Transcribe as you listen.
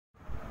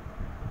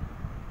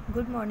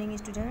Good morning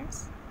students.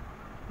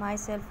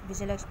 Myself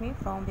Vijayalakshmi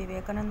from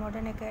Vivekanand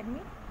Modern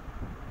Academy.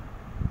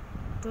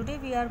 Today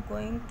we are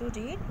going to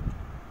read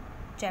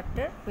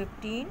chapter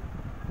 15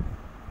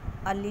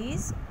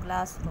 Ali's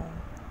Classroom.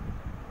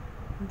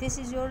 This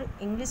is your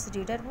English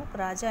reader book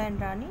Raja and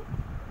Rani,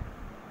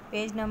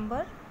 page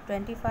number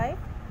 25.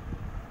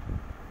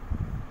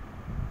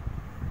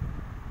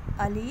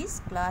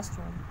 Ali's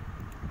Classroom.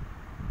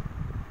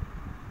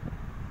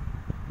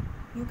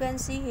 You can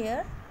see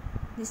here,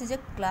 this is a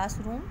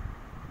classroom.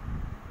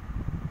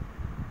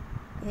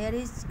 Here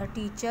is a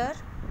teacher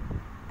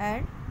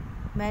and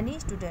many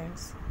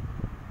students.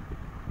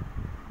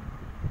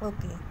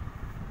 Okay,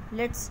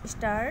 let's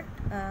start.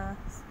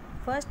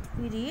 First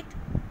we read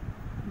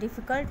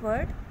difficult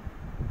word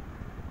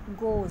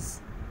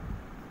goes.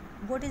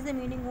 What is the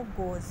meaning of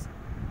goes?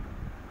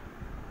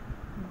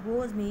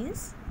 Goes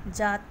means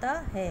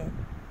जाता है.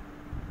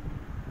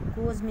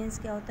 Goes means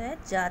क्या होता है?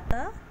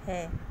 जाता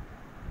है.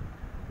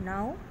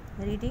 Now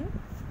reading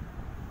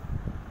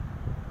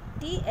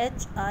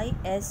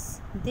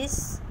THIS,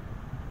 this,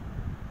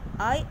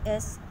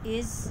 IS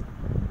is,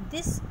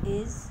 this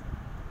is,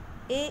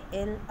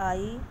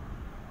 ALI,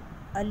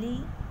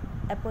 Ali,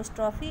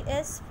 apostrophe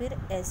S फिर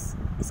S,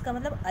 इसका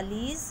मतलब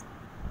allies,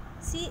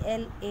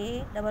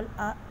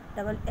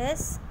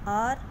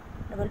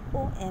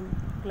 CLASSROOM,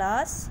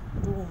 class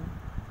room.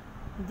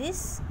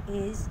 This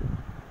is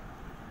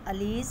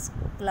allies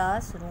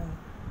class room.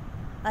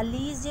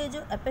 Allies ये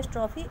जो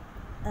एपोस्ट्रॉफी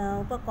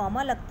ऊपर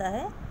कॉमा लगता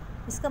है,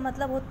 इसका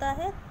मतलब होता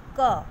है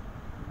का,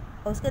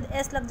 और उसके बाद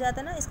एस लग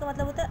जाता है ना, इसका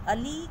मतलब होता है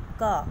अली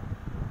का.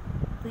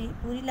 तो ये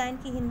पूरी लाइन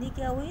की हिंदी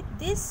क्या हुई?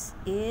 This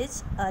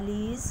is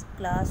allies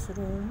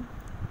classroom.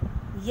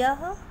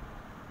 यह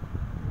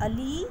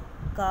अली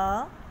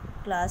का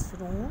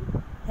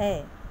क्लासरूम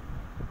है.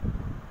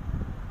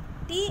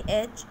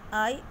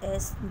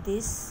 THIS,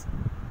 this,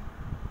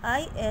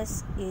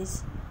 IS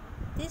is,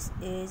 this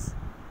is,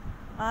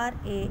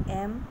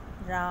 RAM,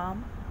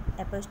 Ram,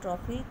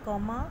 apostrophe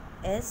comma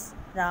S,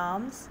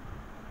 Ram's,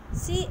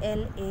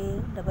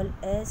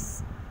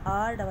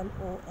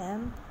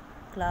 CLASSROOM,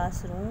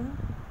 classroom,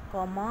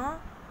 comma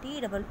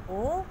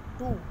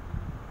TOO.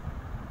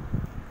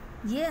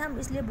 ये हम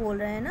इसलिए बोल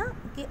रहे हैं ना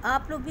कि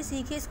आप लोग भी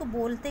सीखिए इसको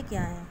बोलते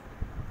क्या हैं.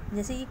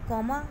 जैसे ये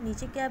कॉमा,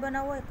 नीचे क्या बना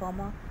हुआ है?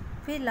 कॉमा,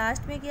 फिर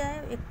लास्ट में क्या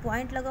है? एक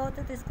पॉइंट लगा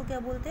होता है, तो इसको क्या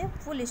बोलते हैं?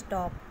 Full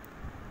stop.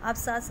 आप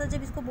साथ साथ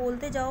जब इसको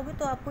बोलते जाओगे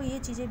तो आपको ये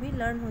चीज़ें भी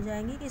लर्न हो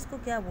जाएंगी कि इसको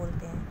क्या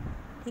बोलते हैं.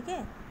 ठीक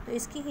है, तो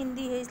इसकी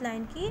हिंदी है इस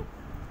लाइन की,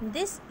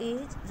 दिस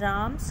इज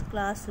राम्स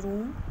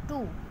क्लासरूम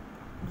 2.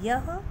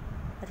 यह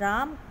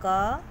राम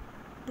का,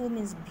 2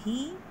 मीन्स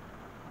भी,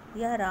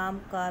 यह राम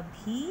का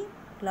भी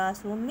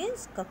क्लासरूम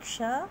मीन्स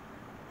कक्षा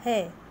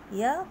है.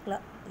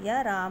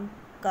 यह राम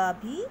का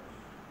भी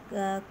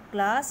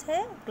क्लास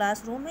है,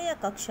 क्लासरूम है या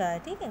कक्षा है.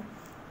 ठीक है,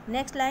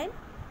 next line,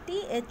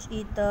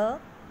 THE the,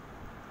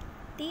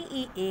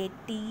 TEATCHER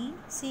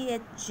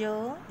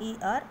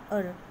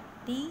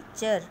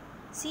teacher,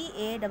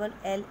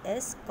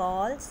 CALLS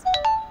calls,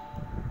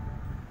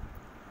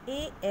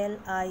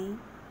 ALI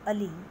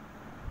Ali,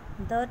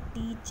 the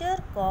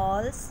teacher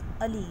calls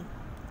Ali.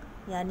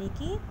 यानी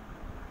कि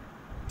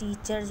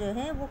टीचर जो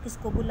है वो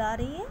किसको बुला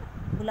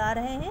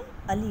रहे हैं?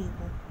 अली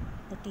को.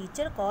 द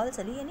टीचर कॉल्स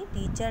अली, यानी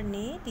टीचर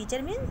ने,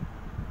 टीचर मीन्स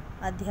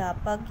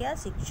अध्यापक या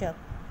शिक्षक,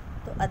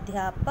 तो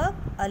अध्यापक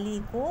अली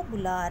को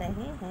बुला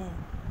रहे हैं.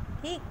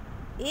 ठीक,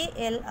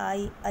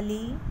 ALI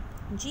Ali,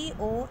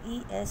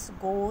 GOES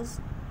goes,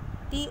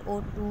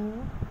 TO2,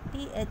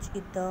 THE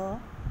the,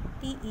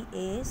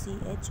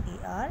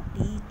 TEACHER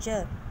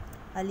teacher.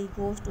 Ali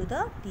goes to the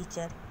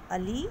teacher.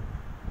 Ali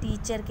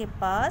teacher के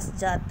पास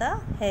जाता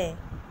है.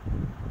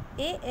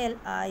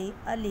 ALI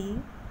Ali,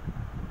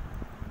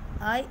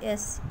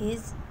 IS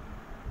is,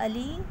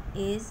 Ali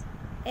is,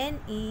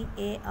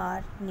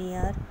 NEAR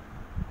near,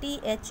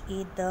 THE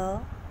the,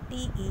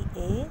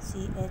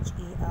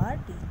 TEACHER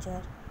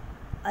teacher.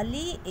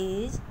 Ali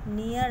is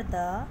near the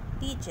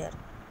teacher.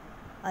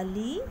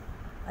 Ali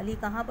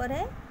कहाँ पर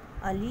है?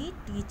 अली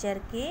टीचर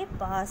के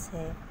पास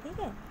है. ठीक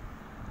है,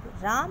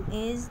 Ram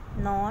is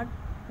not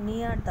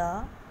near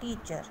the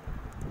teacher.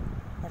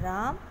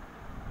 Ram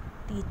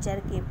teacher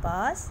के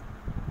पास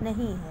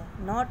नहीं है.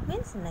 नॉट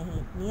मीन्स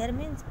नहीं, नियर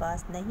मीन्स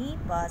पास, नहीं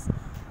पास,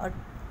 और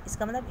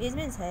इसका मतलब इज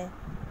मीन्स है.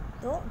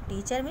 तो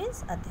टीचर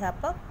मीन्स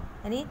अध्यापक,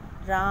 यानी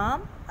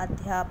राम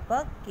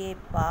अध्यापक के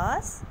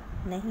पास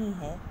नहीं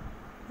है.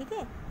 ठीक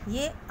है,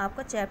 ये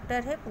आपका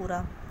चैप्टर है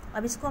पूरा.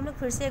 अब इसको हम लोग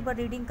फिर से एक बार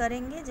रीडिंग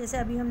करेंगे. जैसे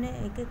अभी हमने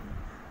एक एक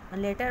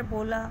लेटर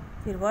बोला,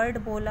 फिर वर्ड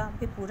बोला,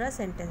 फिर पूरा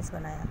सेंटेंस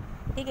बनाया.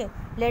 ठीक है,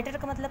 लेटर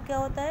का मतलब क्या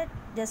होता है?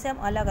 जैसे हम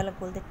अलग अलग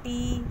बोलते हैं, T,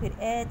 फिर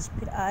H,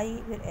 फिर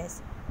I, फिर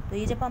S. तो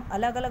ये जब हम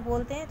अलग अलग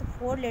बोलते हैं तो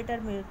 4 लेटर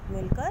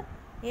मिलकर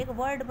एक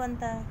वर्ड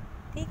बनता है.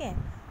 ठीक है,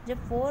 जब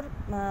 4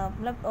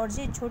 मतलब, और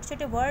जो छोटे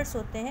छोटे वर्ड्स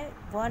होते हैं,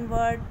 1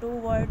 वर्ड, 2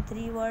 वर्ड,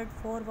 3 वर्ड,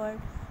 4 वर्ड,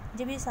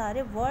 जब ये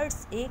सारे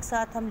वर्ड्स एक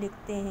साथ हम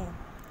लिखते हैं,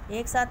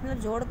 एक साथ मतलब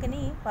जोड़ के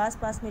नहीं,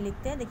 पास में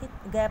लिखते हैं. देखिए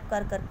गैप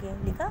कर करके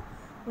लिखा,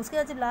 उसके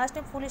बाद जब लास्ट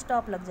में फुल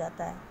स्टॉप लग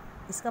जाता है,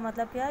 इसका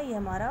मतलब क्या है, ये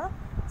हमारा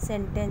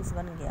सेंटेंस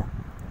बन गया।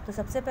 तो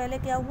सबसे पहले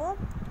क्या हुआ,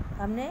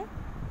 हमने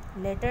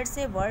लेटर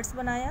से वर्ड्स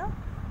बनाया,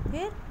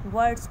 फिर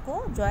वर्ड्स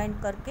को ज्वाइन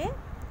करके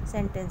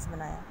सेंटेंस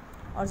बनाया,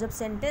 और जब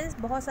सेंटेंस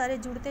बहुत सारे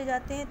जुड़ते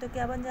जाते हैं तो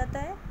क्या बन जाता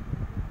है,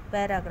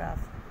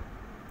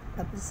 पैराग्राफ।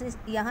 अब जैसे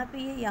यहाँ पे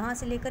ये यहाँ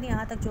से लेकर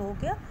यहाँ तक जो हो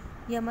गया,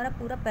 ये हमारा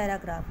पूरा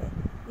पैराग्राफ है।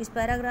 इस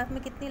पैराग्राफ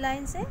में कितनी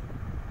लाइन्स हैं,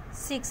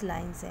 6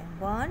 लाइन्स हैं,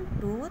 1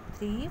 2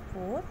 3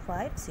 4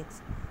 5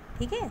 6,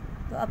 ठीक है।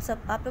 तो अब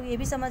सब आप लोग ये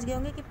भी समझ गए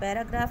होंगे कि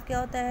पैराग्राफ क्या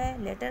होता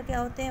है, लेटर क्या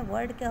होते हैं,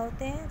 वर्ड क्या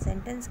होते हैं,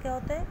 सेंटेंस क्या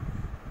होता है।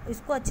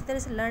 इसको अच्छी तरह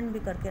से लर्न भी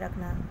करके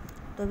रखना है।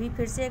 तो अभी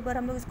फिर से एक बार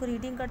हम लोग इसको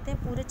रीडिंग करते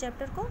हैं पूरे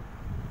चैप्टर को।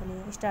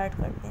 चलिए स्टार्ट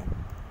करते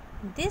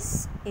हैं।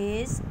 This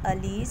is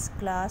allies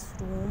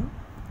classroom,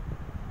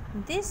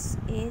 this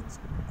is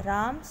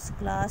Ram's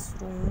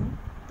classroom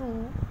to,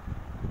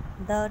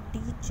 the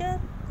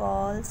teacher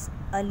calls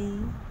Ali,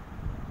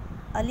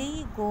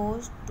 Ali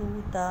goes to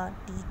the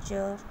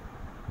teacher,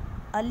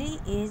 Ali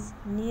is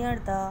near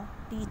the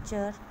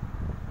teacher,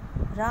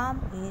 Ram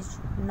is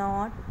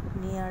not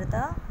near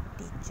the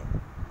teacher.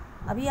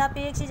 अभी यहाँ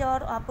पे एक चीज़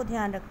और आपको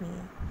ध्यान रखनी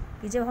है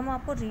कि जब हम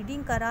आपको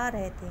रीडिंग करा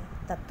रहे थे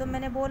तब तो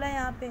मैंने बोला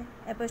यहाँ पे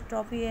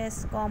apostrophe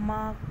S,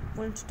 comma,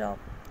 full stop,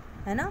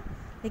 है ना।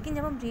 लेकिन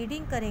जब हम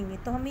रीडिंग करेंगे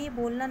तो हमें ये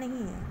बोलना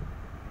नहीं है,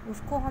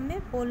 उसको हमें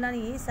बोलना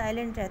नहीं है, ये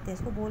साइलेंट रहते हैं,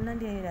 इसको बोलना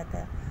नहीं रहता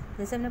है।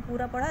 जैसे हमने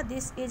पूरा पढ़ा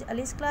दिस इज़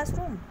अलीज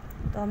क्लासरूम,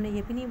 तो हमने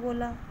ये भी नहीं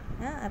बोला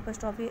है,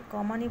 एपोस्ट्रॉफी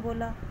कॉमा नहीं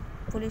बोला,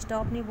 फुल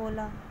स्टॉप नहीं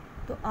बोला।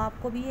 तो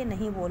आपको भी ये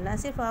नहीं बोलना है,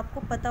 सिर्फ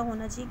आपको पता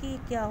होना चाहिए कि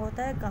क्या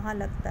होता है, कहाँ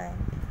लगता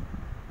है।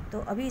 तो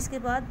अभी इसके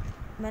बाद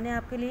मैंने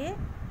आपके लिए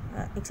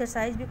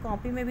एक्सरसाइज भी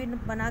कॉपी में भी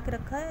बना के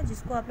रखा है,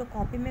 जिसको आप लोग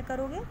कॉपी में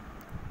करोगे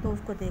तो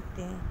उसको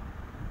देखते हैं।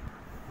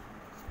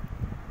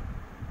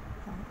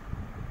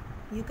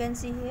 यू कैन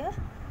सी हियर,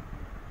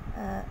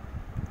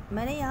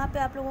 मैंने यहाँ पे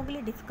आप लोगों के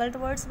लिए डिफ़िकल्ट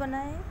वर्ड्स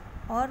बनाए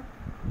हैं और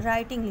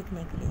राइटिंग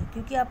लिखने के लिए,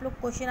 क्योंकि आप लोग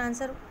क्वेश्चन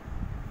आंसर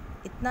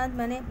इतना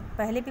मैंने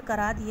पहले भी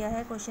करा दिया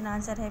है, क्वेश्चन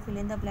आंसर है, फिल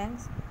इन द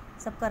ब्लैंक्स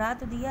सब करा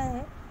तो दिया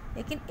है,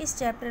 लेकिन इस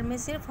चैप्टर में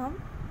सिर्फ हम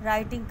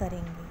राइटिंग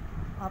करेंगे।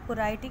 आपको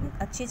राइटिंग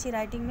अच्छी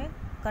राइटिंग में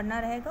करना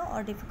रहेगा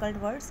और डिफ़िकल्ट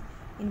वर्ड्स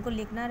इनको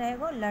लिखना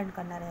रहेगा और लर्न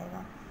करना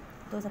रहेगा।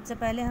 तो सबसे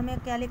पहले हमें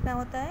क्या लिखना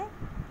होता है,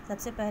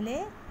 सबसे पहले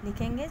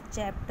लिखेंगे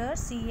चैप्टर,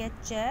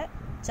 CH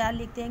 4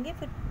 लिख देंगे,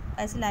 फिर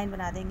ऐसी लाइन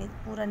बना देंगे,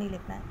 पूरा नहीं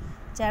लिखना है।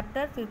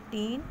 चैप्टर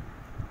 15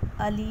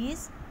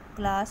 अलीज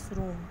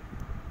क्लासरूम,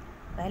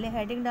 पहले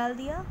हेडिंग डाल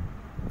दिया,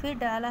 फिर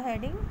डाला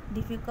हेडिंग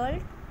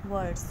डिफ़िकल्ट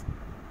वर्ड्स।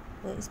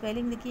 तो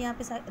स्पेलिंग देखिए यहाँ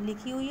पे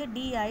लिखी हुई है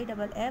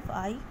DIFFICULT,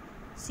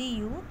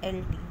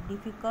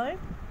 difficult,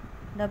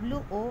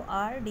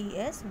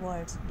 WORDS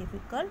words,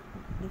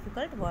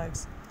 difficult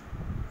words.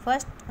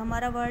 First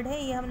हमारा वर्ड है,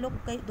 ये हम लोग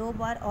कई 2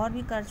 बार और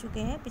भी कर चुके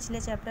हैं पिछले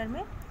चैप्टर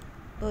में।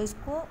 तो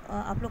इसको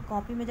आप लोग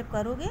कॉपी में जब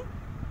करोगे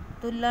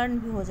तो लर्न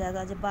भी हो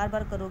जाएगा जब बार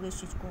बार करोगे इस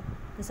चीज़ को।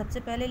 तो सबसे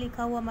पहले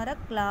लिखा हुआ हमारा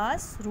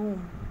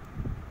क्लासरूम,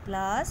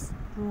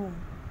 क्लासरूम,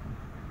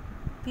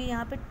 फिर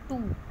यहाँ पे टू,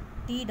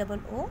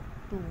 TOO,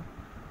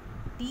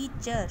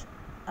 टीचर।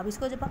 अब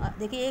इसको जब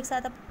देखिए एक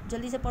साथ आप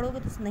जल्दी से पढ़ोगे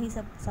तो नहीं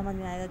सब समझ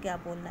में आएगा क्या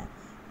बोलना है।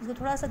 इसको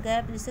थोड़ा सा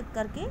गैप जैसे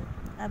करके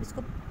आप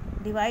इसको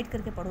डिवाइड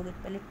करके पढ़ोगे।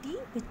 पहले T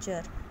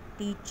picture,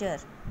 teacher,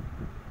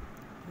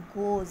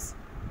 goes,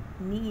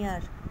 near,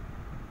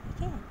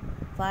 ठीक है।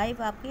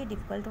 5 आपके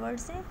डिफ़िकल्ट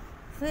वर्ड्स हैं।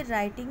 फिर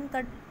राइटिंग का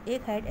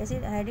एक ऐसे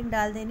हेडिंग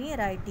डाल देनी है,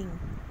 राइटिंग।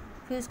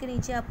 फिर उसके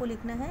नीचे आपको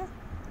लिखना है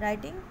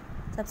राइटिंग।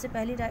 सबसे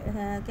पहली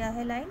क्या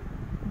है line,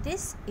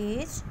 this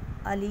is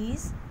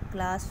allies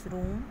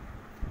classroom.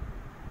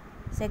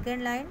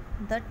 Second line,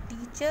 the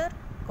teacher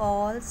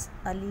calls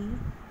Ali.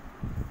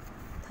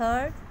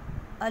 Third,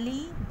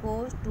 Ali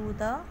goes to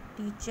the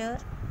teacher.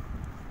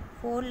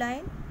 Fourth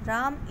line,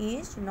 Ram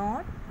is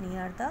not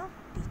near the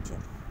teacher.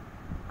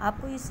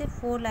 आपको इससे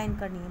 4 लाइन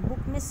करनी है।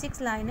 बुक में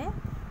 6 लाइन है,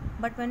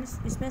 बट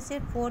मैंने इसमें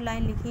सिर्फ 4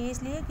 लाइन लिखी है,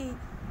 इसलिए कि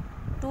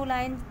 2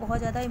 लाइन बहुत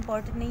ज़्यादा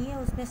इम्पॉर्टेंट नहीं है,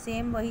 उसमें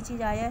सेम वही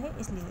चीज़ आया है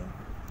इसलिए,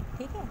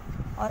 ठीक है।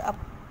 और अब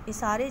ये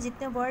सारे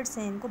जितने वर्ड्स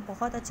हैं इनको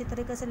बहुत अच्छी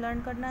तरीके से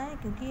लर्न करना है,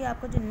 क्योंकि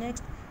आपका जो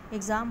नेक्स्ट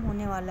एग्ज़ाम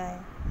होने वाला है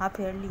हाफ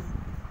ईयरली,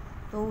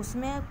 तो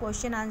उसमें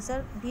क्वेश्चन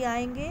आंसर भी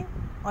आएंगे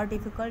और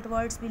डिफ़िकल्ट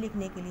वर्ड्स भी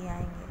लिखने के लिए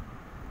आएंगे,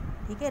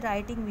 ठीक है।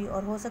 राइटिंग भी,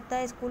 और हो सकता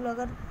है स्कूल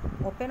अगर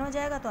ओपन हो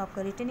जाएगा तो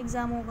आपका रिटन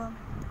एग्ज़ाम होगा।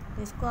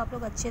 तो इसको आप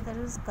लोग अच्छे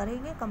तरह से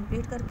करेंगे,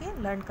 कंप्लीट करके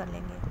लर्न कर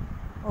लेंगे।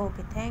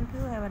 Okay, thank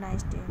you, have a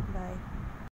nice day, bye.